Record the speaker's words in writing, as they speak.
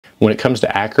when it comes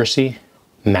to accuracy,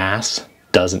 mass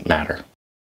doesn't matter.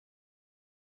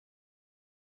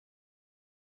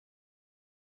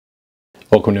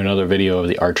 Welcome to another video of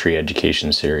the archery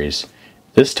education series.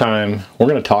 This time we're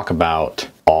going to talk about,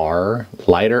 are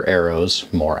lighter arrows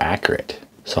more accurate?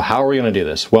 So how are we going to do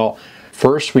this? Well,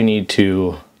 first we need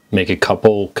to make a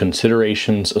couple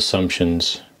considerations,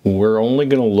 assumptions. We're only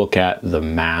going to look at the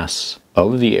mass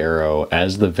of the arrow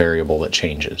as the variable that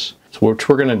changes. So what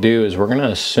we're going to do is we're going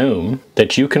to assume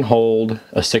that you can hold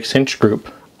a 6-inch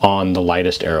group on the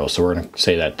lightest arrow. So we're going to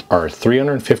say that our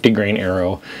 350 grain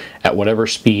arrow at whatever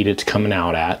speed it's coming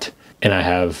out at, and I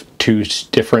have two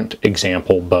different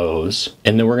example bows,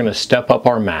 and then we're going to step up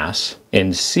our mass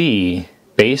and see,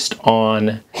 based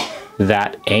on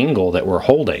that angle that we're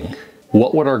holding,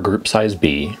 what would our group size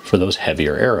be for those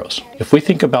heavier arrows. If we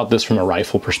think about this from a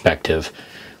rifle perspective,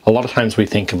 a lot of times we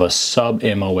think of a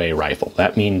sub-MOA rifle.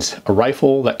 That means a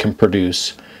rifle that can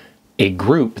produce a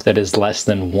group that is less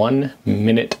than 1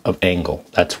 minute of angle.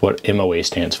 That's what MOA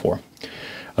stands for.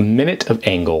 A minute of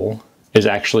angle is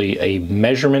actually a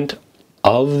measurement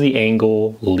of the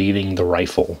angle leaving the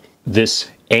rifle. This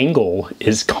angle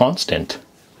is constant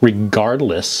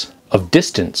regardless of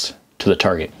distance to the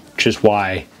target, which is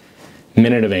why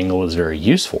minute of angle is very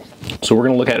useful. So we're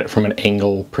going to look at it from an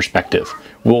angle perspective.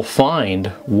 We'll find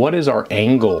what is our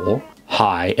angle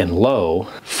high and low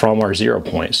from our 0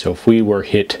 point. So if we were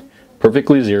hit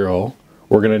perfectly 0,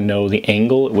 we're going to know the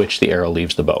angle at which the arrow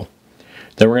leaves the bow.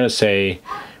 Then we're going to say,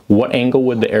 what angle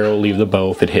would the arrow leave the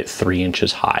bow if it hit 3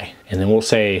 inches high? And then we'll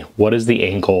say, what is the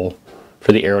angle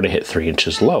for the arrow to hit 3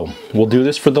 inches low? We'll do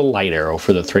this for the light arrow,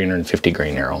 for the 350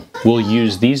 grain arrow. We'll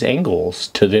use these angles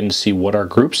to then see what our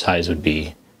group size would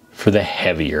be for the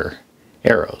heavier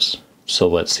arrows. So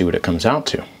let's see what it comes out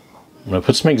to. I'm going to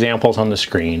put some examples on the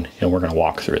screen and we're going to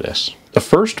walk through this. The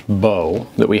first bow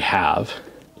that we have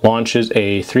launches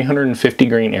a 350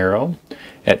 grain arrow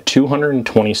at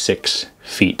 226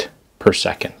 feet per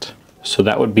second. So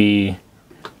that would be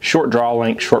short draw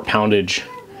length, short poundage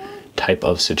type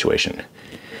of situation.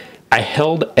 I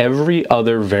held every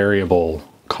other variable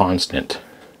constant.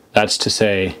 That's to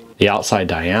say, the outside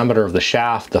diameter of the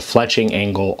shaft, the fletching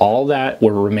angle, all that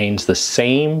remains the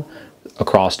same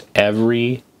across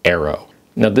every arrow.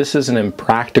 Now this is an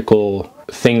impractical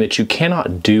thing that you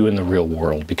cannot do in the real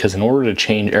world, because in order to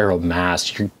change arrow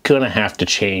mass, you're gonna have to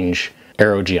change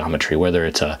arrow geometry, whether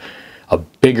it's a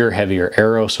bigger, heavier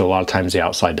arrow, so a lot of times the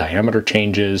outside diameter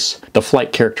changes. The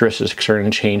flight characteristics are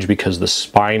going to change because the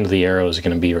spine of the arrow is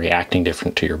going to be reacting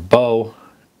different to your bow.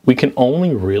 We can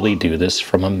only really do this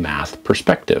from a math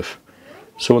perspective.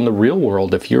 So in the real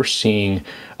world, if you're seeing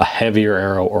a heavier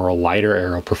arrow or a lighter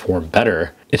arrow perform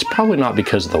better, it's probably not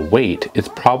because of the weight. It's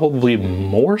probably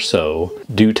more so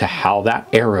due to how that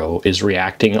arrow is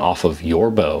reacting off of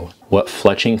your bow, what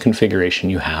fletching configuration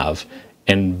you have,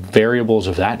 and variables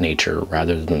of that nature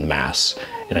rather than the mass.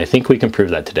 And I think we can prove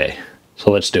that today.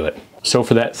 So let's do it. So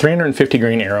for that 350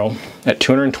 grain arrow at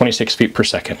 226 feet per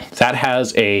second, that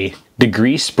has a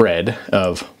degree spread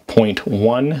of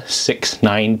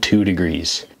 0.1692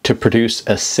 degrees to produce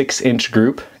a 6-inch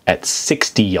group at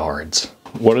 60 yards.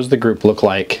 What does the group look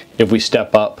like if we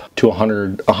step up to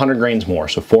 100 grains more,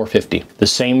 so 450? The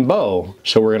same bow,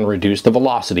 so we're going to reduce the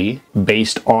velocity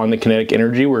based on the kinetic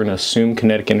energy. We're going to assume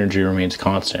kinetic energy remains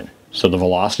constant. So the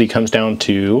velocity comes down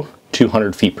to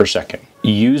 200 feet per second.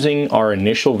 Using our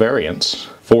initial variance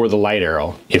for the light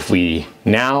arrow, if we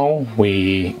go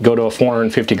to a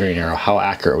 450 grain arrow, how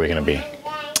accurate are we going to be?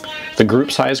 The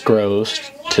group size grows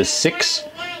to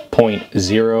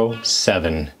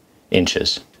 6.07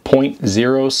 inches.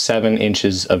 0.07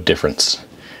 inches of difference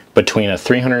between a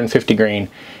 350 grain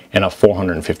and a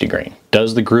 450 grain.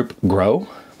 Does the group grow?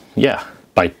 Yeah,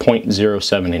 by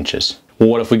 0.07 inches. Well,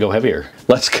 what if we go heavier?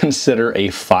 Let's consider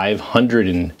a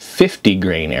 550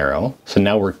 grain arrow. So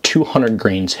now we're 200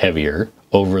 grains heavier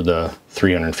over the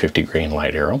 350 grain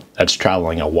light arrow. That's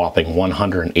traveling a whopping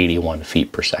 181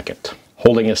 feet per second.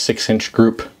 Holding a 6-inch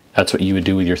group, that's what you would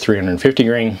do with your 350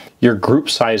 grain. Your group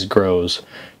size grows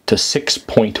to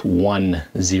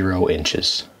 6.10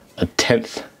 inches, a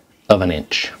 1/10 of an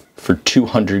inch for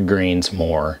 200 grains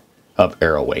more of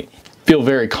arrow weight. Feel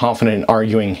very confident in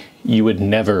arguing you would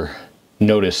never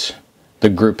notice the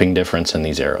grouping difference in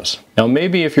these arrows. Now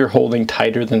maybe if you're holding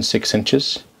tighter than 6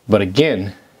 inches, but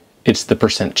again, it's the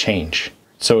percent change.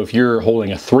 So if you're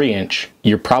holding a 3-inch,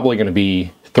 you're probably going to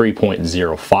be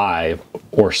 3.05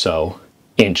 or so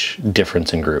inch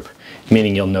difference in group,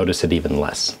 meaning you'll notice it even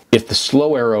less. If the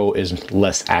slow arrow is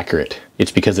less accurate,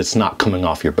 it's because it's not coming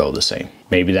off your bow the same.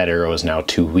 Maybe that arrow is now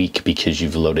too weak because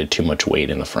you've loaded too much weight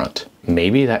in the front.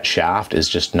 Maybe that shaft is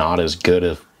just not as good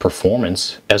of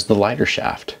performance as the lighter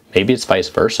shaft. Maybe it's vice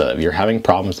versa. If you're having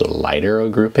problems with the light arrow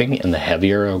grouping and the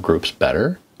heavy arrow groups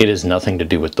better, it has nothing to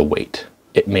do with the weight.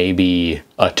 It may be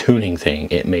a tuning thing.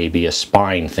 It may be a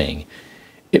spine thing.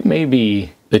 It may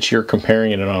be that you're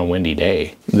comparing it on a windy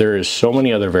day. There is so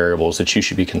many other variables that you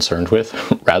should be concerned with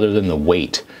rather than the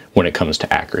weight when it comes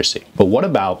to accuracy. But what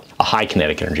about a high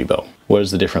kinetic energy bow? What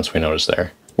is the difference we noticed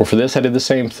there? Well, for this, I did the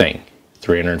same thing.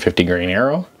 350 grain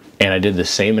arrow, and I did the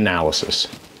same analysis.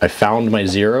 I found my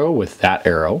zero with that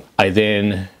arrow. I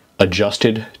then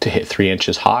adjusted to hit 3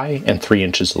 inches high and 3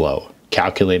 inches low.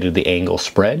 Calculated the angle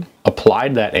spread,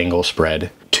 applied that angle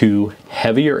spread to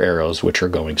heavier arrows which are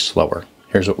going slower.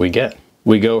 Here's what we get.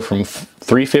 We go from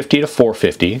 350 to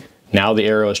 450. Now the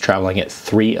arrow is traveling at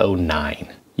 309.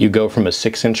 You go from a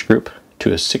 6-inch group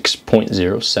to a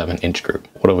 6.07 inch group.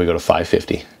 What if we go to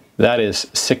 550? That is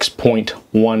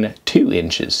 6.12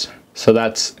 inches. So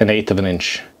that's an 1/8 of an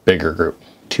inch bigger group.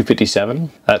 257,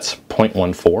 that's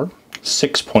 0.14,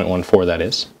 6.14 that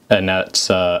is. And that's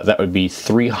that would be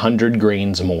 300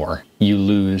 grains more. You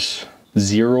lose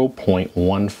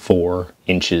 0.14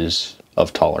 inches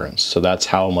of tolerance. So that's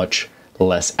how much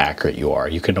less accurate you are.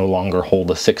 You can no longer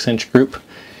hold a 6-inch group.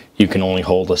 You can only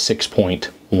hold a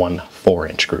 6.14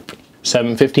 inch group.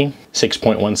 750,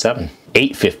 6.17.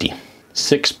 850,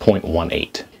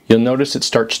 6.18. You'll notice it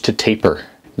starts to taper.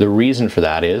 The reason for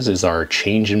that is our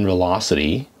change in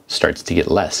velocity starts to get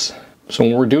less. So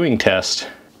when we're doing tests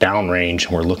downrange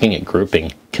and we're looking at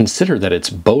grouping, consider that it's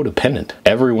bow dependent.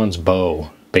 Everyone's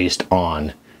bow, based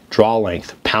on draw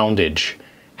length, poundage,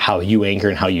 how you anchor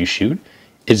and how you shoot,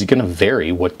 is going to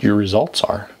vary what your results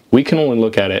are. We can only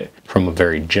look at it from a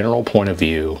very general point of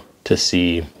view to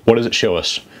see what does it show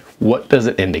us, what does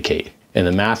it indicate. And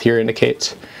the math here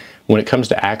indicates when it comes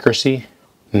to accuracy,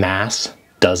 mass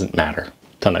doesn't matter.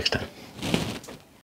 Till next time.